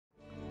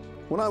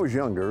When I was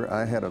younger,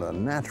 I had an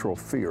unnatural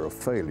fear of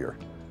failure.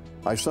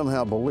 I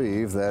somehow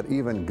believed that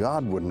even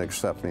God wouldn't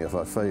accept me if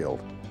I failed.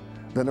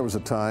 Then there was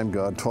a time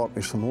God taught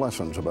me some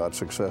lessons about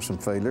success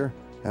and failure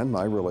and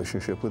my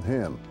relationship with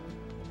Him.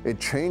 It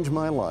changed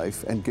my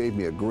life and gave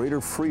me a greater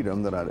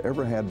freedom than I'd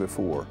ever had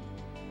before.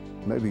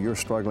 Maybe you're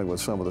struggling with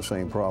some of the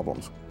same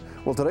problems.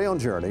 Well, today on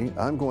Journey,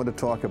 I'm going to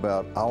talk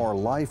about our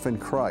life in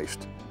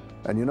Christ.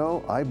 And you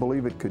know, I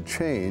believe it could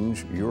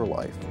change your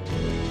life.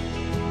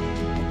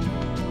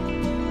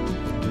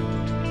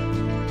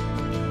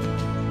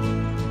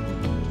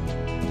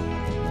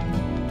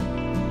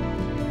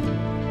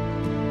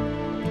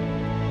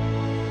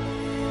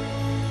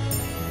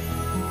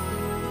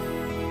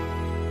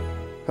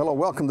 Hello,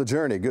 welcome to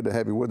Journey. Good to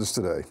have you with us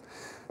today.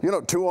 You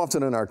know, too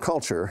often in our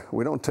culture,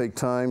 we don't take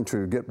time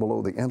to get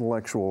below the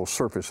intellectual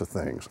surface of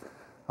things.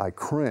 I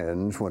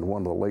cringe when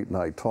one of the late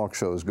night talk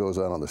shows goes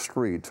out on the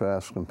street to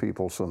ask some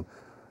people some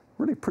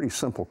really pretty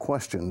simple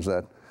questions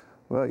that,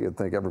 well, you'd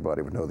think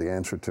everybody would know the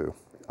answer to.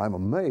 I'm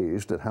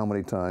amazed at how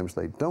many times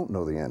they don't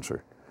know the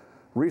answer.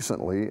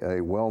 Recently, a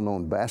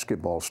well-known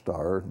basketball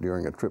star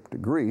during a trip to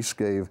Greece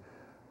gave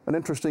an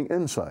interesting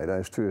insight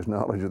as to his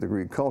knowledge of the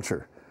Greek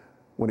culture.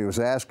 When he was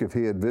asked if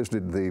he had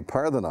visited the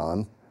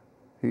Parthenon,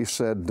 he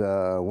said,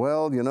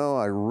 well, you know,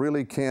 I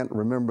really can't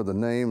remember the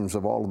names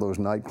of all of those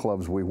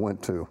nightclubs we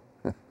went to.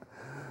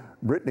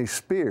 Britney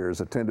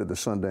Spears attended the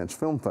Sundance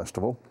Film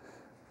Festival.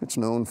 It's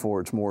known for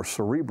its more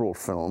cerebral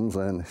films,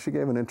 and she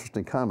gave an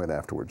interesting comment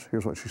afterwards.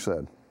 Here's what she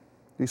said.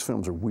 These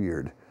films are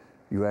weird.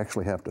 You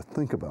actually have to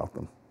think about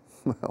them.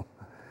 Well,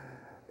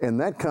 in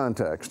that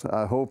context,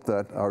 I hope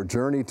that our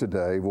journey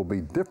today will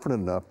be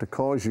different enough to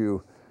cause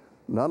you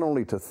not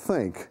only to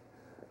think,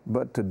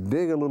 but to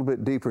dig a little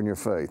bit deeper in your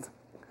faith.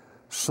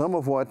 Some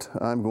of what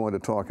I'm going to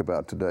talk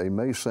about today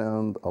may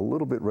sound a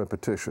little bit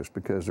repetitious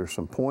because there's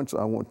some points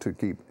I want to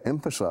keep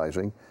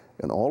emphasizing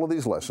in all of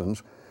these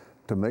lessons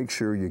to make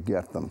sure you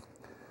get them.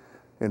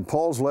 In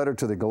Paul's letter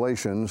to the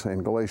Galatians,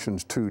 in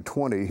Galatians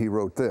 2:20, he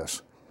wrote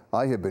this,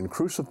 I have been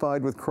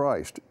crucified with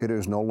Christ. It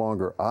is no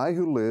longer I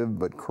who live,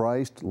 but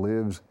Christ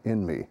lives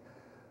in me.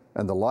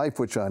 And the life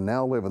which I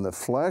now live in the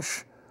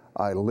flesh,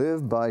 I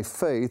live by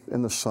faith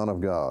in the Son of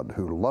God,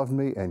 who loved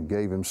me and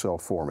gave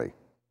Himself for me.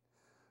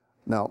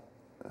 Now,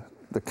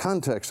 the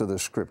context of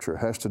this scripture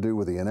has to do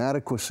with the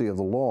inadequacy of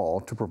the law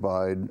to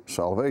provide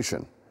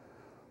salvation.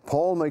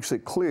 Paul makes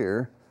it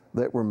clear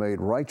that we're made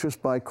righteous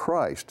by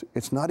Christ.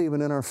 It's not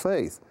even in our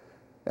faith.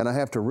 And I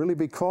have to really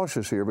be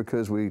cautious here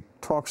because we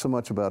talk so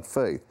much about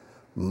faith.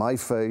 My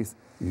faith,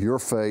 your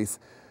faith,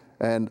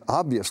 and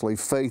obviously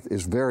faith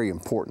is very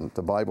important.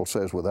 The Bible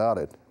says without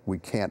it, we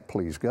can't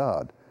please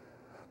God.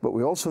 But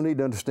we also need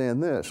to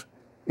understand this.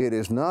 It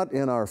is not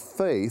in our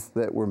faith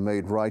that we're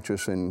made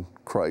righteous in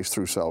Christ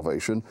through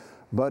salvation,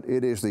 but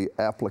it is the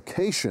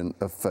application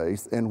of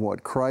faith in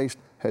what Christ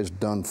has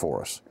done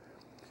for us.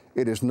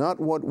 It is not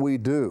what we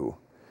do.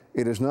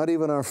 It is not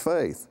even our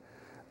faith,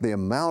 the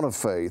amount of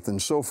faith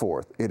and so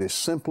forth. It is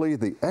simply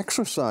the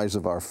exercise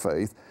of our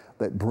faith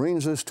that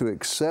brings us to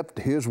accept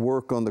His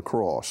work on the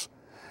cross.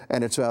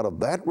 And it's out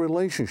of that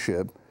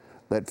relationship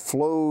that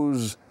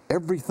flows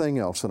everything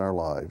else in our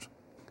lives.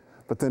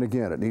 But then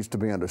again, it needs to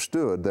be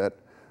understood that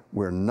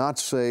we're not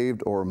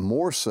saved or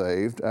more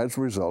saved as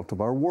a result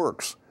of our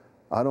works.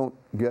 I don't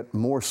get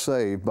more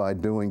saved by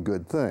doing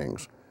good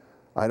things.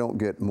 I don't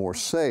get more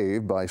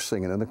saved by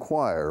singing in the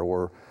choir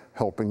or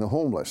helping the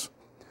homeless.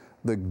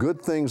 The good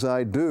things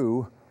I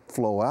do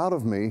flow out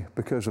of me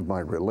because of my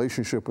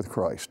relationship with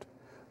Christ.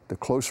 The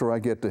closer I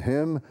get to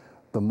Him,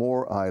 the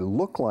more I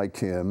look like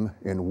Him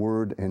in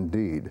word and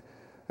deed.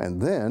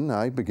 And then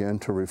I begin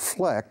to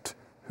reflect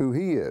who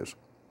He is.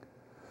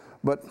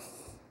 But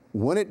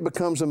when it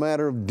becomes a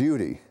matter of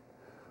duty,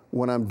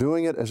 when I'm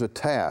doing it as a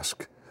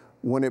task,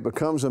 when it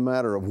becomes a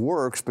matter of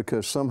works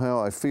because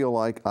somehow I feel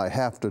like I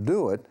have to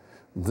do it,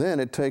 then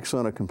it takes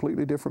on a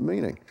completely different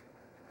meaning.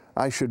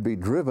 I should be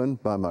driven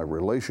by my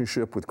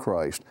relationship with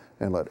Christ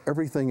and let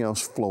everything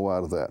else flow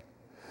out of that.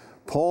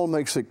 Paul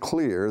makes it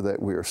clear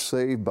that we are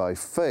saved by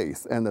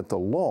faith and that the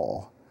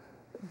law,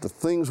 the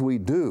things we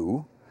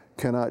do,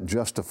 cannot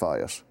justify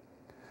us.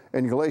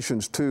 In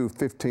Galatians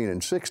 2:15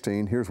 and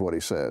 16, here's what he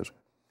says.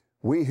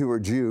 We who are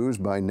Jews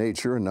by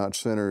nature and not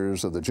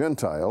sinners of the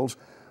Gentiles,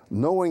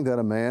 knowing that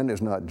a man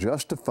is not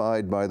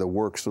justified by the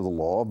works of the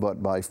law,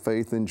 but by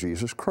faith in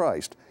Jesus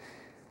Christ.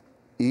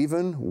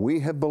 Even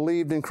we have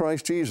believed in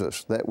Christ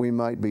Jesus, that we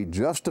might be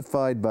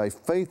justified by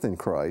faith in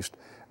Christ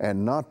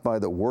and not by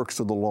the works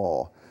of the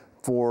law.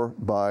 For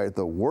by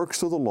the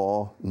works of the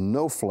law,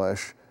 no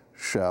flesh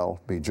shall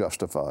be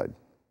justified.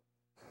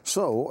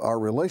 So our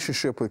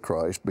relationship with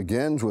Christ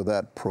begins with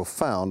that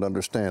profound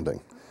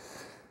understanding.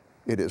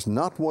 It is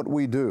not what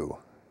we do,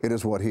 it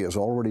is what He has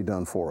already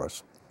done for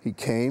us. He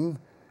came,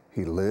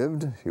 He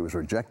lived, He was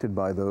rejected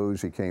by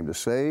those He came to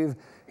save,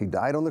 He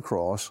died on the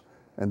cross,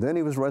 and then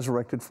He was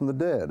resurrected from the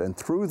dead. And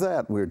through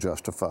that we're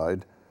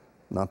justified,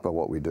 not by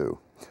what we do,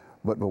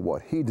 but by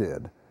what He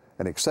did.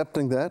 And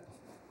accepting that,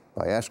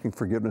 by asking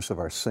forgiveness of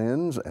our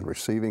sins and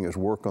receiving His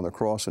work on the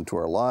cross into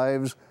our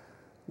lives,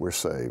 we're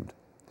saved.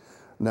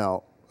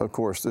 Now, of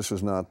course, this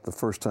is not the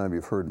first time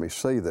you've heard me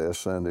say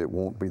this, and it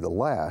won't be the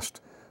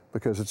last,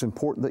 because it's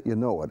important that you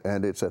know it,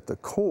 and it's at the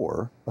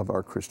core of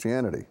our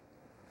Christianity.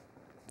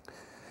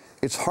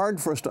 It's hard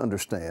for us to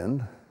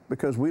understand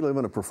because we live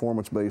in a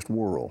performance-based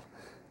world.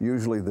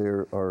 Usually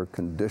there are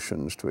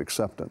conditions to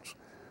acceptance.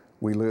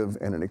 We live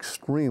in an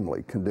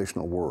extremely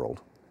conditional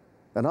world.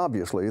 And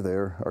obviously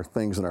there are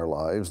things in our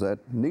lives that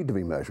need to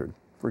be measured.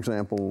 For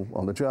example,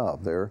 on the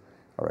job, there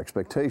are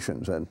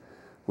expectations, and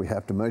we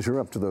have to measure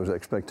up to those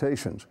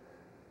expectations.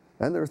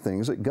 And there are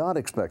things that God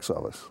expects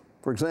of us.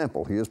 For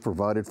example, He has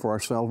provided for our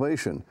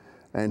salvation,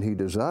 and He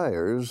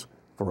desires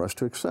for us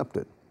to accept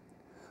it.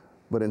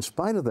 But in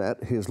spite of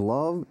that, His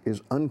love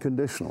is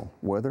unconditional,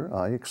 whether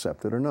I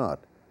accept it or not.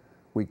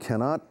 We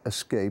cannot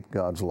escape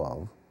God's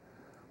love.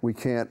 We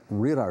can't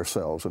rid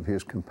ourselves of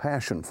His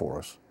compassion for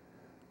us.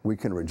 We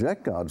can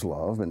reject God's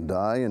love and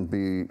die and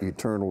be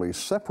eternally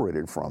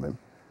separated from Him,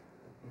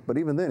 but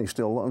even then He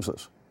still loves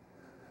us.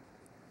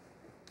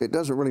 It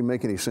doesn't really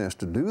make any sense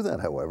to do that,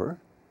 however,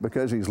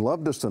 because He's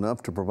loved us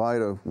enough to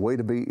provide a way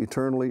to be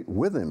eternally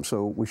with Him,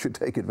 so we should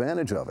take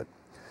advantage of it.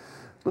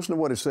 Listen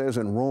to what it says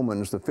in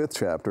Romans, the 5th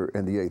chapter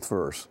and the 8th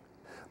verse.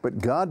 But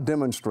God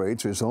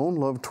demonstrates His own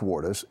love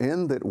toward us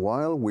in that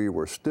while we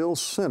were still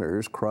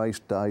sinners,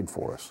 Christ died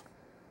for us.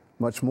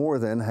 Much more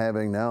then,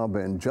 having now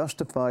been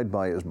justified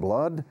by His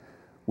blood,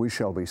 we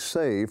shall be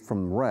saved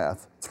from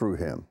wrath through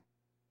Him.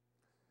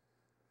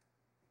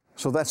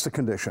 So that's the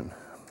condition.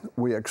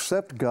 We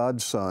accept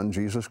God's Son,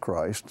 Jesus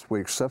Christ.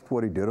 We accept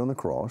what He did on the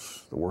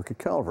cross, the work at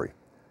Calvary.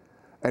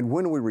 And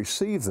when we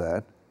receive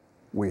that,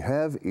 we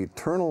have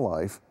eternal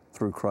life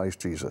through Christ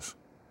Jesus.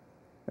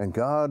 And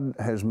God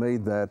has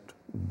made that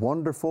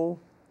wonderful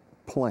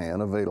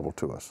plan available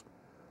to us.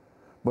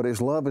 But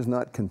His love is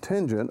not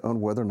contingent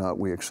on whether or not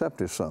we accept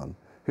His Son.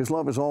 His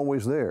love is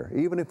always there,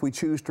 even if we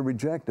choose to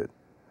reject it.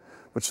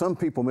 But some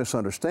people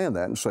misunderstand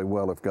that and say,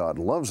 well, if God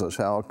loves us,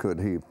 how could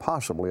He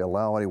possibly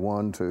allow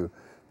anyone to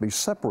be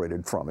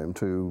separated from Him,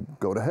 to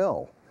go to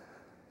hell?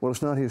 Well,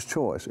 it's not His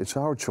choice, it's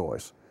our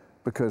choice,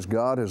 because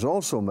God has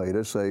also made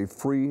us a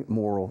free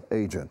moral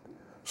agent.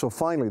 So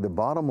finally, the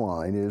bottom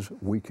line is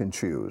we can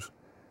choose.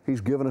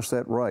 He's given us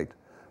that right,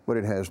 but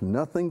it has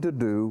nothing to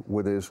do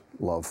with His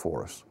love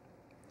for us.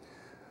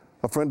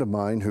 A friend of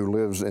mine who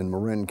lives in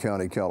Marin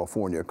County,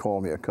 California,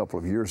 called me a couple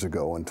of years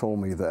ago and told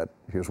me that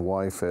his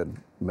wife had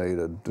made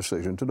a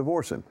decision to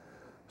divorce him.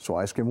 So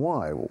I asked him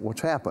why,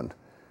 what's happened?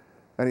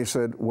 And he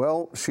said,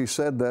 well, she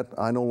said that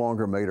I no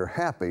longer made her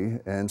happy,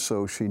 and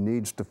so she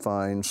needs to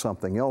find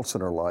something else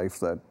in her life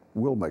that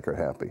will make her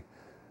happy,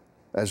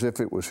 as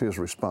if it was his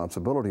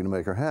responsibility to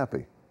make her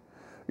happy.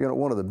 You know,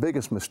 one of the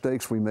biggest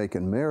mistakes we make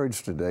in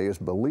marriage today is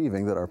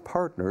believing that our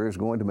partner is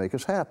going to make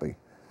us happy.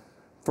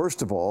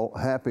 First of all,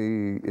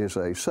 happy is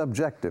a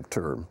subjective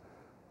term.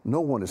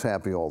 No one is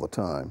happy all the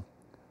time.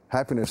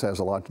 Happiness has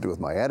a lot to do with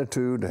my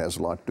attitude, it has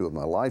a lot to do with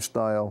my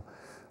lifestyle,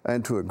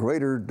 and to a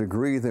greater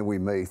degree than we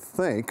may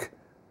think,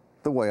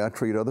 the way I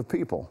treat other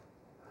people.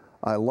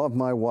 I love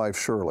my wife,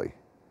 Shirley,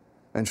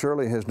 and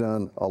Shirley has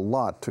done a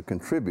lot to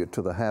contribute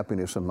to the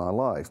happiness in my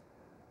life.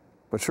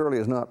 But Shirley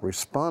is not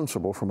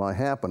responsible for my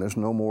happiness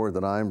no more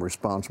than I'm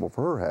responsible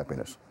for her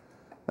happiness.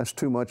 That's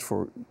too much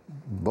for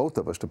both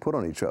of us to put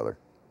on each other.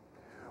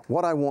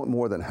 What I want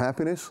more than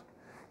happiness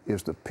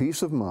is the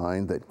peace of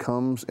mind that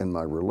comes in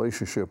my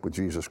relationship with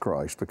Jesus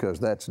Christ, because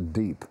that's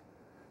deep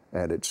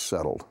and it's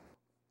settled.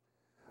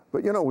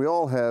 But you know, we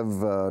all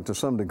have, to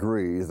some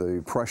degree,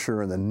 the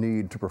pressure and the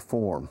need to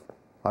perform.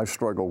 I've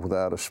struggled with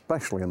that,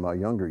 especially in my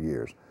younger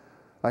years.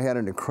 I had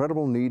an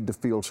incredible need to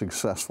feel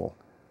successful,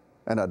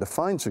 and I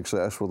defined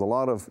success with a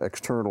lot of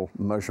external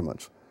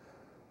measurements,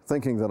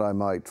 thinking that I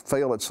might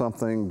fail at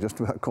something just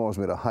about caused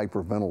me to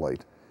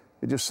hyperventilate.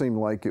 It just seemed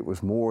like it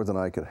was more than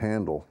I could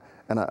handle.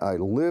 And I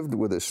lived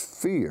with this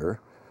fear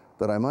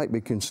that I might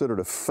be considered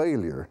a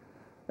failure,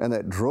 and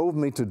that drove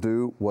me to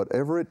do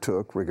whatever it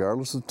took,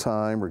 regardless of the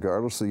time,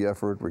 regardless of the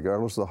effort,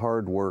 regardless of the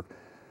hard work,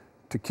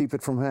 to keep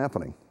it from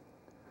happening.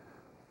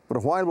 But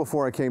a while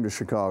before I came to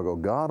Chicago,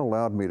 God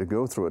allowed me to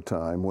go through a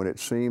time when it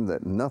seemed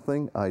that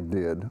nothing I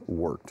did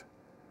worked.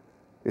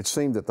 It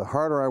seemed that the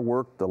harder I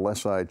worked, the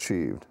less I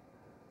achieved.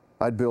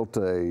 I'd built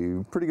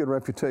a pretty good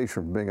reputation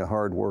for being a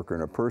hard worker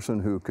and a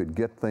person who could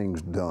get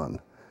things done.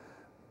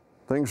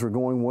 Things were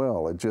going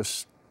well. It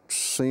just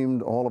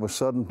seemed all of a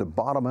sudden to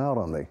bottom out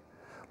on me.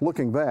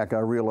 Looking back, I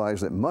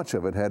realized that much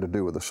of it had to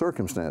do with the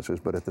circumstances,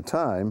 but at the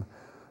time,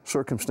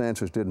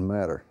 circumstances didn't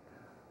matter.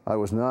 I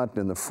was not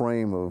in the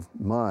frame of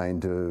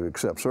mind to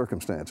accept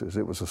circumstances.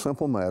 It was a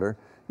simple matter.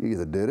 You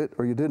either did it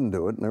or you didn't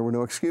do it, and there were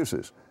no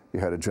excuses. You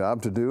had a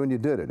job to do and you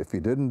did it. If you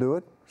didn't do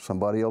it,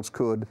 somebody else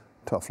could.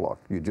 Tough luck.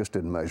 You just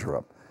didn't measure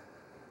up.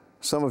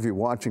 Some of you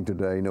watching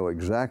today know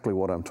exactly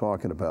what I'm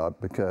talking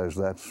about, because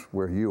that's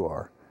where you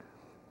are.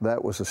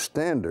 That was a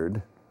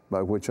standard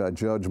by which I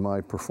judge my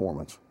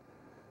performance.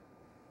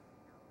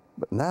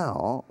 But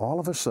now, all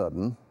of a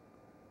sudden,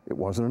 it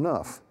wasn't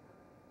enough,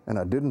 and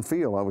I didn't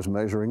feel I was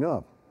measuring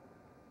up.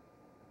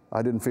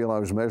 I didn't feel I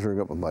was measuring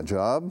up with my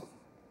job,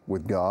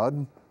 with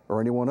God or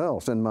anyone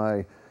else. And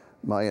my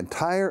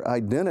entire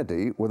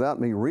identity, without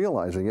me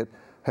realizing it,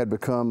 had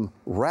become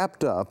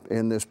wrapped up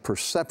in this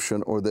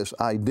perception or this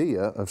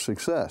idea of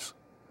success.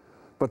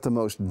 But the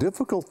most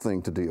difficult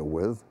thing to deal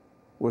with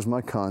was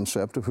my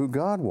concept of who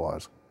God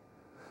was.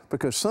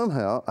 Because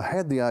somehow I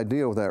had the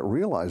idea, without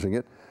realizing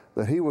it,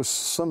 that He was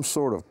some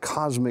sort of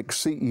cosmic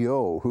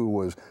CEO who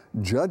was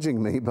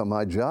judging me by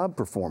my job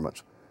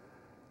performance.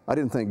 I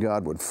didn't think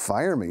God would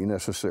fire me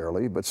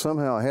necessarily, but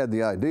somehow I had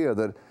the idea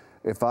that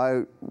if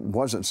I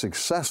wasn't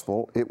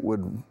successful, it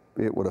would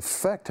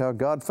affect how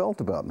God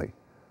felt about me.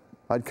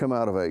 I'd come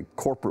out of a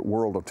corporate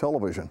world of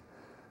television,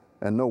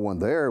 and no one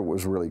there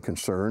was really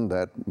concerned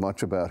that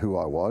much about who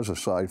I was,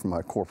 aside from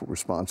my corporate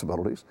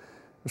responsibilities.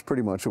 It was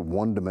pretty much a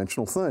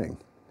one-dimensional thing.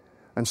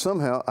 And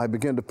somehow I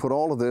began to put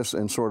all of this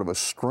in sort of a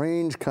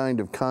strange kind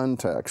of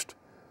context,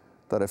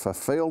 that if I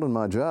failed in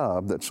my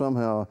job, that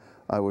somehow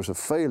I was a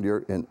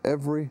failure in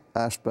every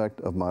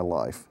aspect of my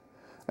life,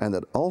 and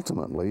that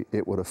ultimately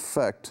it would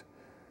affect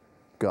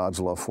God's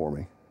love for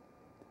me.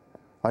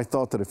 I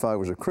thought that if I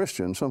was a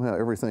Christian, somehow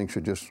everything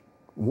should just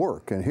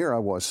work, and here I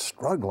was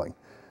struggling.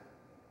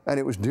 And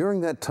it was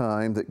during that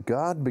time that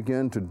God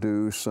began to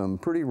do some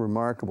pretty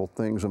remarkable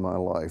things in my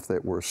life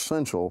that were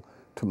essential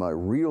to my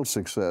real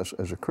success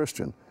as a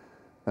Christian,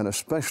 and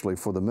especially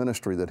for the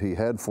ministry that He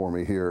had for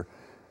me here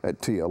at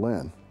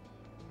TLN.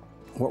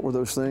 What were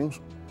those things?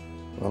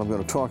 Well, I'm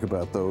going to talk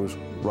about those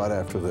right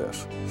after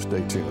this.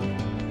 Stay tuned.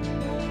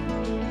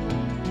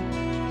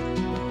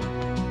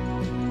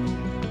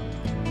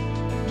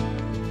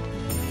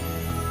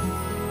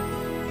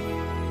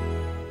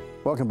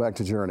 Welcome back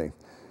to Journey.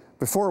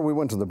 Before we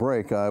went to the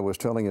break, I was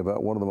telling you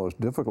about one of the most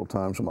difficult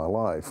times of my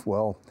life.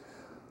 Well,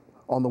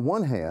 on the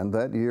one hand,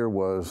 that year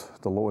was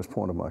the lowest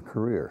point of my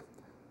career.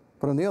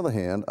 But on the other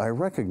hand, I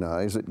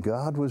recognized that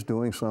God was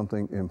doing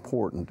something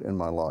important in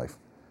my life,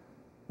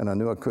 and I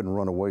knew I couldn't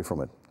run away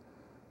from it,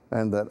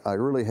 and that I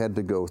really had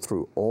to go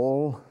through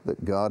all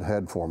that God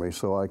had for me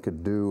so I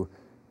could do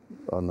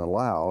and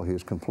allow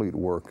His complete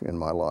work in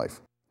my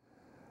life.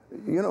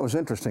 You know, it was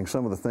interesting,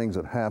 some of the things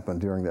that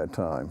happened during that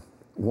time.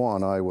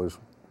 One, I was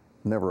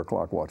never a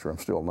clock watcher. I'm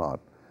still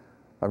not.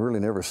 I've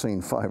really never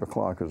seen 5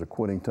 o'clock as a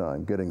quitting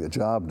time. Getting the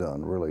job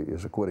done really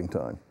is a quitting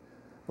time.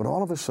 But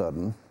all of a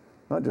sudden,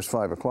 not just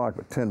 5 o'clock,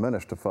 but 10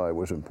 minutes to 5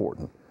 was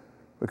important,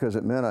 because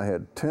it meant I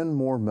had 10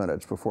 more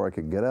minutes before I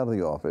could get out of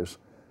the office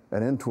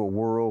and into a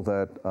world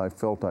that I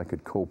felt I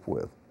could cope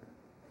with.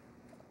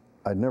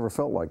 I'd never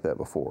felt like that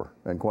before,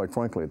 and quite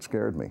frankly, it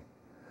scared me.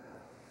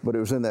 But it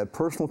was in that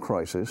personal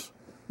crisis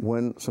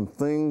when some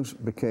things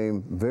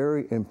became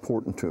very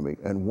important to me,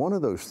 and one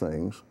of those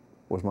things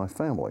was my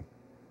family.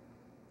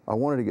 I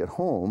wanted to get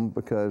home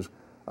because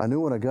I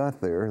knew when I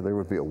got there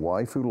would be a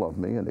wife who loved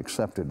me and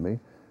accepted me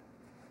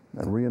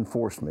and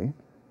reinforced me.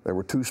 There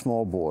were 2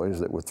 small boys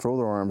that would throw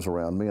their arms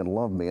around me and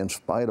love me in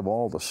spite of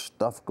all the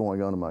stuff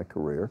going on in my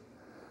career.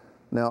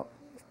 Now,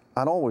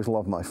 I'd always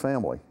loved my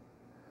family,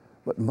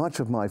 but much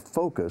of my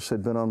focus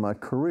had been on my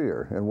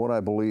career and what I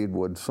believed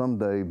would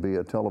someday be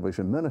a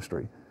television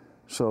ministry.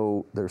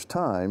 So there's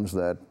times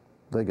that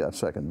they got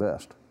second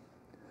best.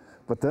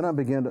 But then I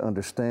began to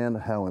understand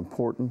how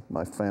important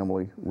my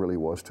family really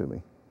was to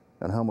me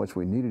and how much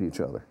we needed each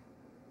other.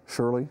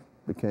 Shirley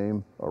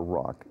became a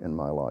rock in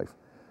my life.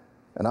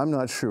 And I'm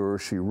not sure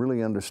she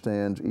really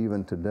understands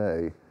even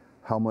today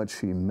how much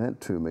she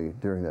meant to me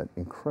during that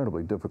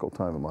incredibly difficult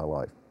time in my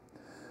life.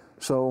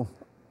 So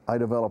I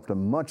developed a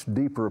much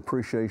deeper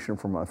appreciation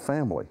for my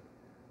family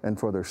and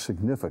for their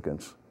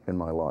significance in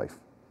my life.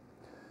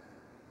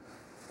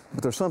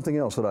 But there's something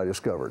else that I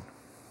discovered,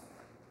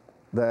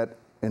 that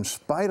in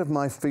spite of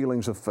my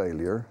feelings of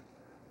failure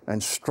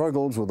and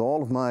struggles with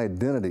all of my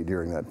identity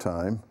during that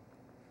time,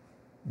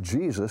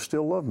 Jesus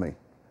still loved me.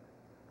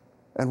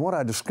 And what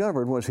I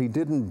discovered was He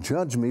didn't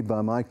judge me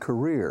by my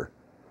career.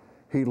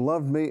 He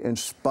loved me in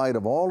spite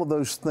of all of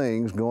those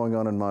things going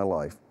on in my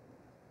life.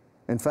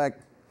 In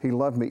fact, He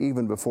loved me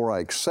even before I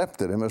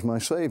accepted Him as my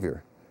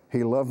Savior.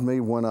 He loved me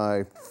when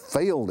I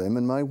failed Him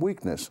in my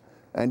weakness,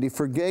 and He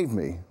forgave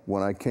me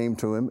when I came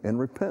to Him in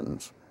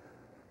repentance.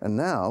 And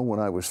now,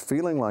 when I was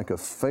feeling like a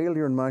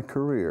failure in my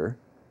career,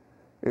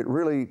 it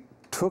really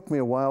took me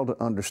a while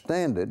to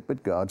understand it,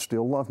 but God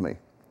still loved me.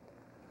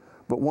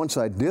 But once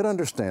I did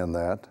understand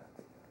that,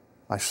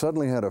 I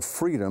suddenly had a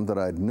freedom that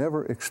I'd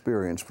never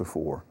experienced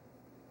before.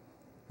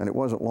 And it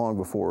wasn't long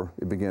before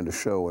it began to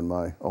show in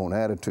my own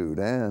attitude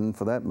and,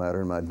 for that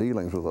matter, in my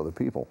dealings with other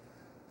people.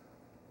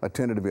 I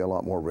tended to be a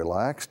lot more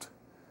relaxed,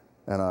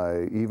 and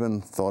I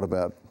even thought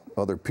about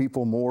other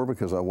people more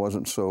because I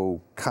wasn't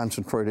so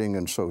concentrating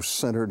and so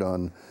centered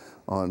on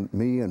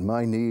me and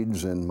my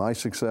needs and my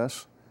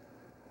success.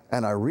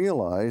 And I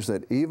realized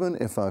that even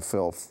if I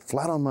fell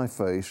flat on my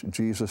face,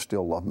 Jesus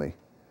still loved me,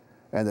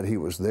 and that He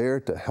was there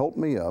to help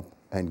me up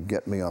and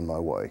get me on my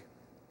way.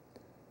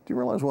 Do you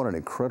realize what an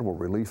incredible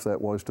relief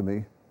that was to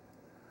me?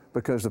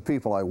 Because the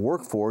people I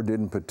worked for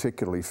didn't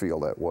particularly feel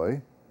that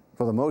way.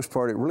 For the most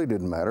part, it really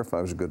didn't matter if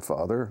I was a good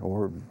father,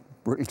 or it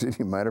really didn't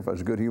even matter if I was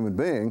a good human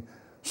being,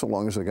 so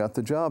long as I got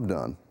the job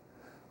done.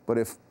 But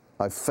if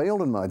I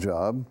failed in my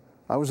job,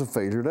 I was a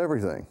failure at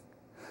everything.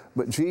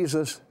 But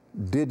Jesus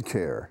did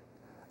care,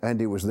 and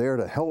He was there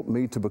to help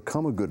me to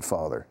become a good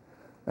father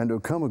and to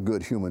become a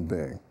good human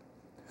being.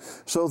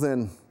 So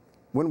then,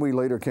 when we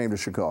later came to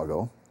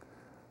Chicago,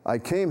 I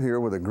came here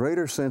with a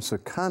greater sense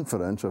of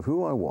confidence of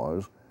who I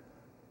was,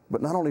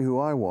 but not only who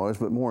I was,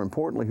 but more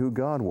importantly, who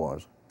God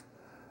was.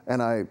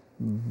 And I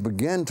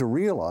began to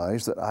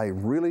realize that I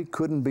really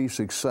couldn't be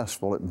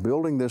successful at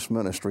building this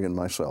ministry in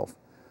myself.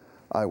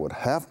 I would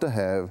have to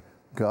have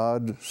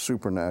God's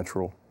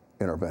supernatural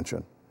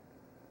intervention.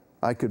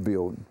 I could be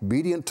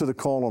obedient to the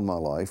call on my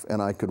life,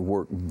 and I could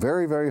work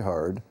very, very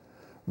hard,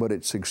 but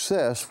its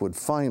success would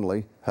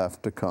finally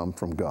have to come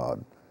from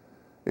God.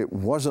 It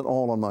wasn't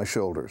all on my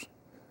shoulders.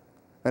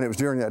 And it was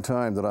during that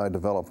time that I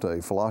developed a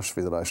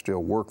philosophy that I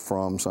still work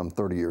from some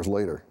 30 years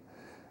later.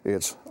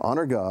 It's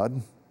honor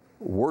God,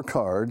 work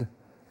hard,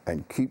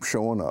 and keep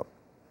showing up.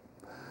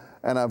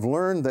 And I've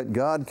learned that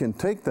God can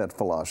take that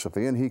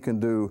philosophy and He can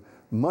do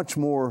much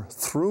more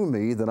through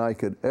me than I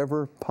could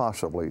ever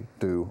possibly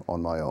do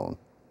on my own.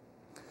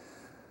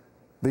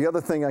 The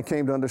other thing I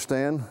came to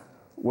understand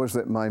was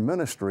that my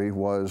ministry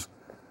was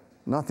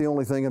not the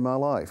only thing in my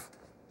life.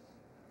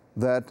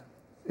 That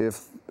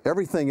if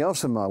everything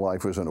else in my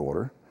life was in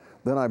order,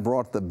 then I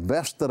brought the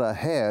best that I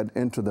had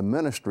into the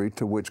ministry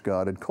to which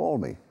God had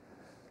called me.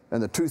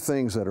 And the two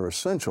things that are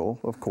essential,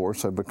 of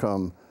course, have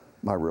become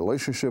my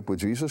relationship with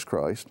Jesus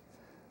Christ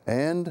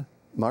and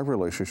my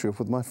relationship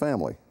with my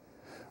family.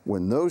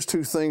 When those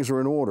two things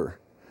are in order,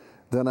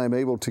 then I'm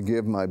able to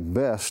give my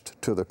best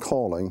to the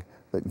calling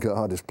that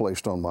God has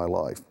placed on my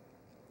life.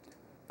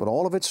 But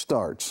all of it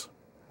starts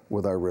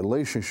with our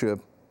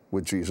relationship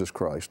with Jesus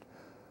Christ.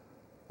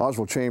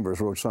 Oswald Chambers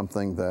wrote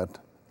something that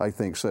I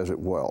think says it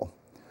well.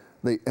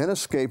 The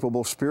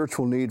inescapable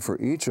spiritual need for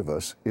each of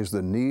us is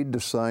the need to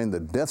sign the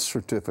death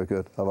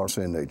certificate of our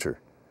sin nature.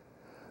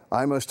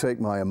 I must take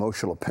my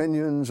emotional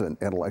opinions and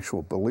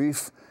intellectual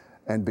belief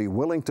and be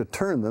willing to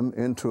turn them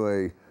into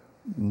a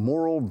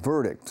moral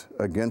verdict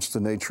against the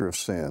nature of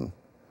sin.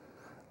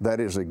 That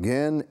is,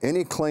 again,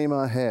 any claim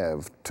I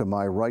have to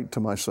my right to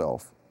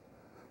myself.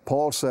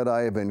 Paul said,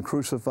 I have been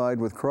crucified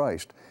with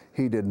Christ.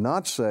 He did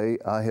not say,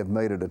 I have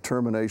made a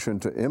determination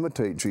to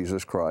imitate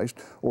Jesus Christ,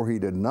 or he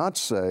did not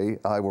say,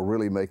 I will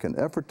really make an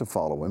effort to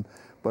follow Him,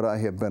 but I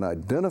have been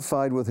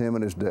identified with Him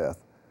in His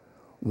death.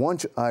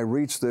 Once I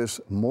reach this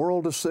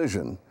moral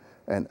decision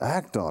and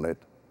act on it,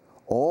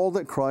 all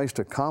that Christ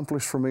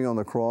accomplished for me on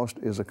the cross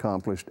is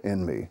accomplished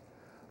in me.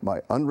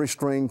 My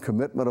unrestrained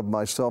commitment of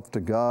myself to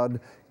God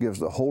gives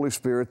the Holy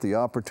Spirit the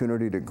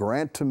opportunity to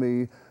grant to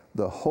me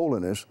the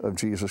holiness of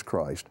Jesus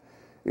Christ.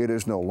 It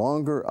is no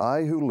longer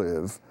I who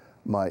live,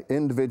 my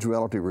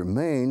individuality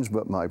remains,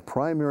 but my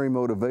primary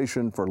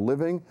motivation for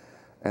living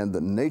and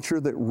the nature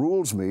that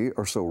rules me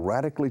are so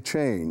radically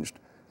changed.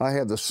 I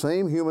have the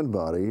same human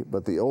body,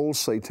 but the old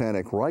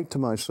satanic right to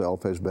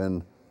myself has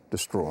been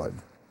destroyed.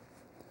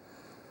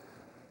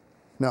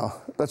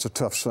 Now, that's a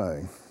tough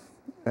saying,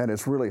 and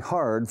it's really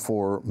hard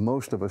for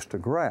most of us to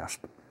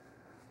grasp.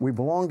 We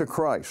belong to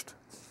Christ.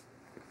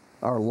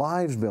 Our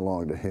lives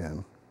belong to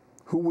Him.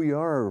 Who we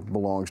are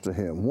belongs to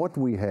Him. What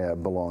we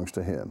have belongs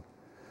to Him.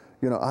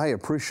 You know, I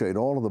appreciate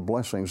all of the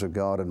blessings of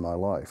God in my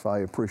life. I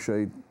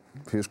appreciate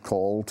His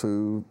call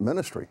to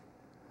ministry.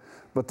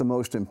 But the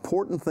most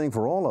important thing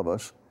for all of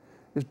us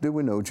is, do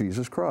we know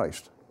Jesus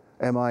Christ?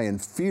 Am I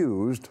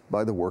infused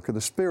by the work of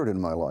the Spirit in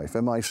my life?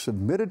 Am I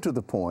submitted to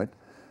the point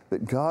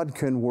that God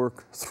can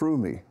work through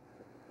me?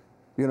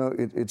 You know,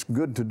 it's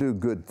good to do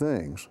good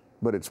things,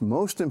 but it's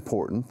most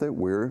important that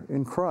we're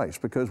in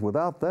Christ, because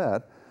without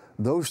that,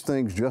 those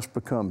things just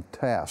become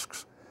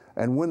tasks.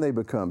 And when they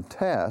become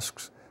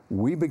tasks,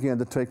 we begin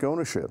to take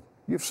ownership.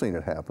 You've seen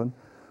it happen.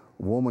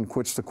 A woman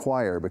quits the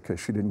choir because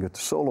she didn't get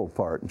the solo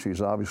part, and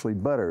she's obviously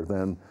better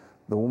than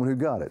the woman who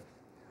got it.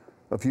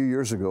 A few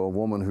years ago, a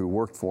woman who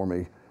worked for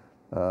me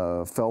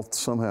felt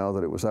somehow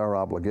that it was our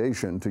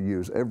obligation to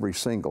use every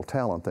single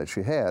talent that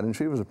she had, and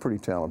she was a pretty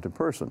talented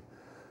person.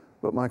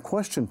 But my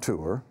question to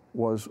her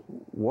was,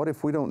 what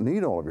if we don't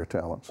need all of your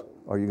talents?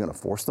 Are you going to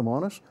force them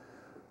on us?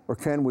 Or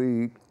can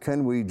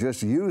we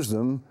just use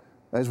them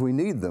as we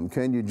need them?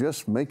 Can you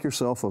just make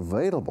yourself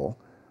available,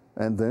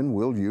 and then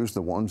we'll use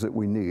the ones that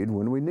we need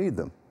when we need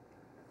them?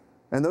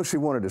 And though she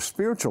wanted to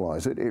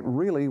spiritualize it, it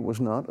really was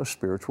not a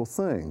spiritual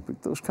thing.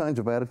 But those kinds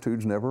of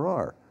attitudes never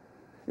are.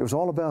 It was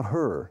all about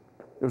her.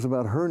 It was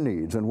about her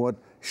needs and what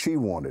she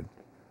wanted.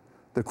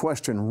 The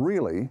question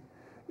really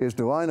is,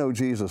 do I know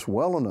Jesus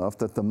well enough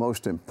that the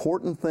most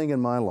important thing in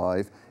my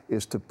life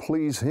is to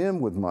please Him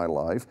with my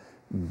life,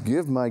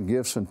 give my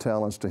gifts and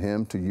talents to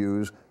Him to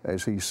use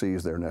as He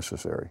sees they're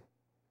necessary?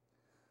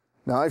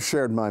 Now, I've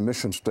shared my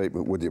mission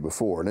statement with you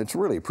before, and it's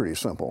really pretty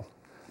simple: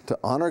 to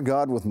honor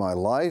God with my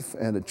life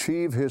and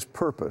achieve His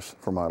purpose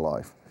for my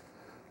life.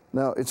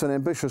 Now, it's an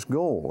ambitious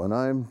goal, and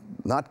I'm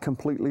not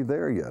completely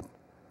there yet.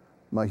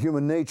 My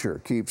human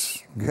nature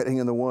keeps getting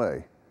in the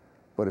way,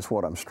 but it's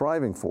what I'm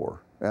striving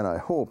for, and I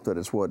hope that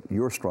it's what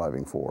you're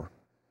striving for.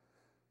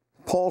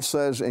 Paul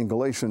says in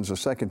Galatians, the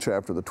 2nd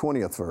chapter, the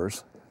 20th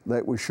verse,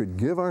 that we should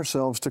give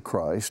ourselves to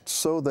Christ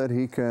so that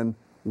He can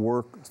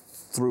work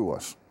through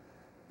us.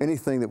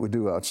 Anything that we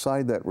do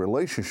outside that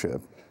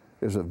relationship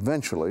is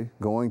eventually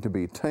going to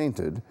be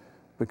tainted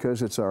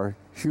because it's our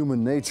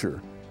human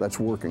nature that's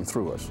working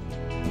through us.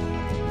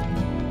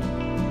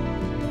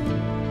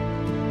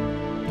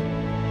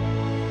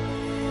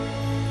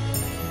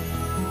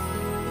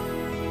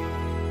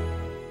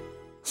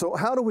 So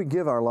how do we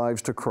give our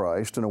lives to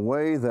Christ in a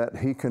way that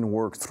He can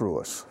work through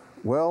us?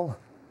 Well,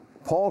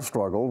 Paul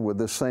struggled with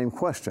this same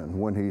question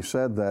when he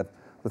said that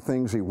the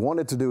things he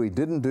wanted to do, he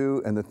didn't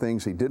do, and the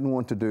things he didn't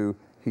want to do,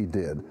 he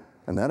did.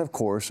 And that, of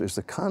course, is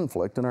the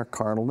conflict in our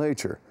carnal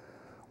nature.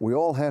 We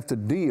all have to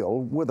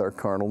deal with our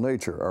carnal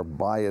nature, our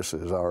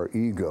biases, our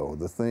ego,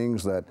 the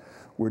things that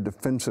we're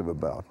defensive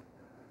about.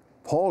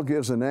 Paul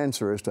gives an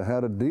answer as to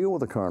how to deal with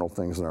the carnal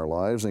things in our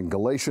lives in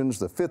Galatians,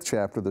 the 5th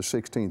chapter, the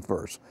 16th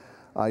verse.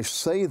 I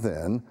say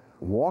then,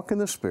 walk in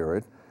the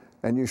Spirit,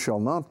 and you shall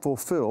not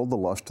fulfill the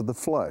lust of the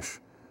flesh.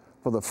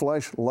 For the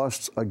flesh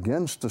lusts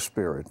against the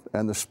Spirit,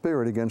 and the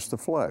Spirit against the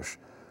flesh.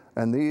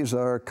 And these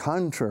are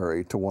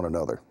contrary to one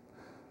another,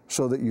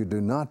 so that you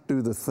do not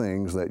do the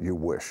things that you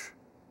wish.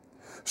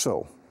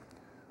 So,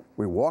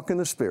 we walk in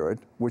the Spirit,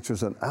 which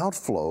is an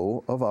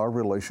outflow of our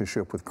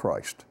relationship with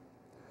Christ.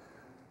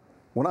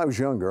 When I was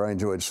younger, I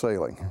enjoyed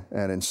sailing.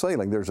 And in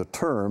sailing, there's a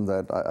term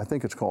that I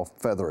think it's called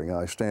feathering.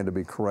 I stand to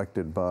be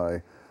corrected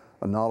by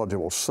a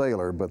knowledgeable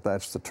sailor, but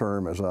that's the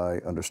term as I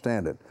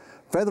understand it.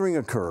 Feathering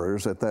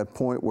occurs at that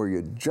point where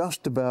you're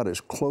just about as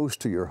close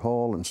to your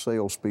hull and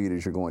sail speed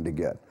as you're going to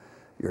get.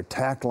 Your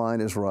tack line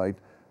is right,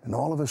 and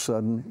all of a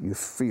sudden you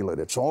feel it.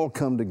 It's all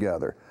come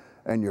together,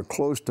 and you're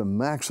close to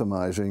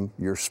maximizing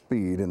your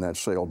speed in that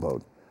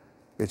sailboat.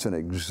 It's an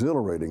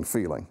exhilarating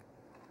feeling.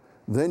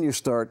 Then you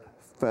start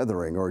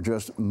feathering, or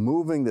just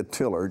moving the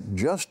tiller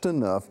just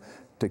enough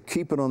to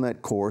keep it on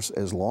that course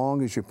as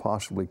long as you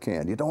possibly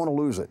can. You don't want to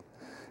lose it.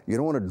 You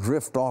don't want to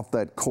drift off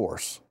that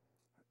course.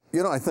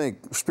 You know, I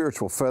think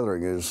spiritual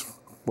feathering is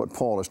what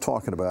Paul is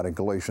talking about in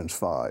Galatians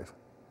 5.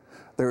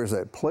 There is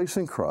that place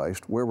in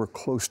Christ where we're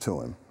close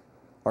to Him.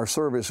 Our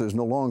service is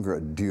no longer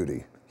a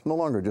duty. It's no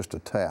longer just a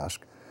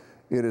task.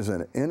 It is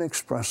an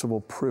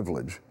inexpressible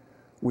privilege.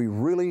 We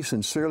really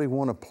sincerely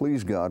want to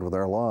please God with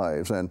our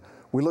lives, and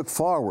we look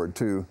forward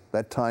to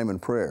that time in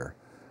prayer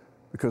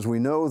because we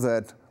know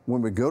that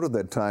when we go to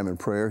that time in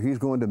prayer, He's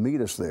going to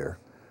meet us there.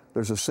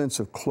 There's a sense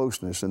of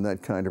closeness in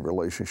that kind of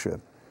relationship.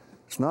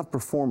 It's not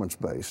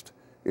performance-based,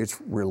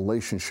 it's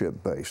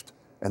relationship-based,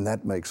 and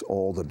that makes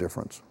all the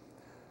difference.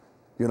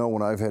 You know,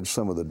 when I've had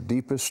some of the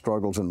deepest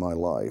struggles in my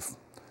life,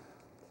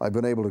 I've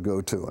been able to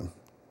go to Him.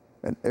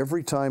 And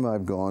every time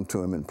I've gone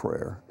to Him in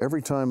prayer,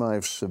 every time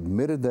I've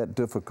submitted that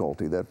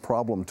difficulty, that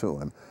problem to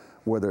Him,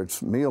 whether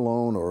it's me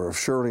alone or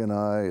Shirley and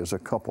I as a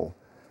couple,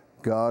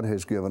 God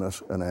has given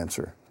us an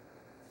answer.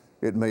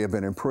 It may have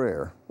been in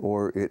prayer,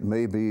 or it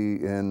may be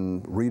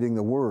in reading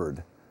the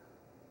Word.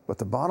 But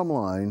the bottom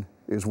line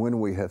is when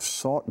we have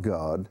sought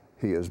God,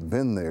 He has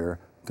been there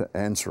to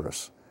answer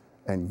us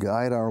and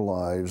guide our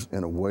lives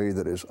in a way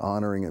that is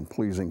honoring and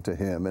pleasing to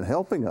Him and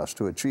helping us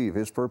to achieve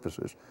His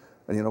purposes.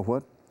 And you know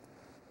what?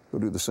 He'll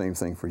do the same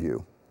thing for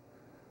you.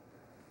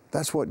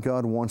 That's what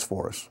God wants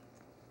for us.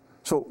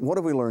 So what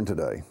have we learned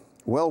today?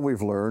 Well,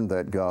 we've learned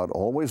that God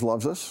always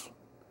loves us.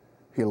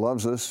 He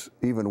loves us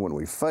even when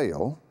we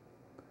fail.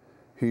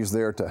 He's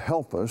there to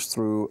help us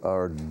through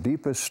our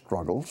deepest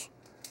struggles.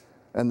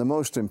 And the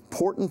most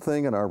important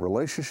thing in our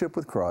relationship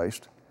with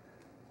Christ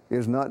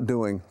is not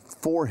doing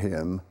for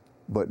Him,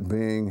 but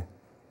being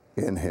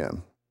in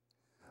Him.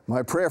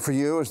 My prayer for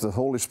you is the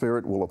Holy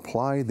Spirit will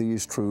apply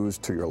these truths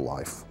to your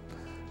life.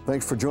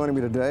 Thanks for joining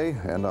me today,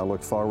 and I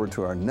look forward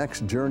to our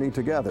next journey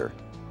together.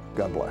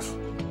 God bless.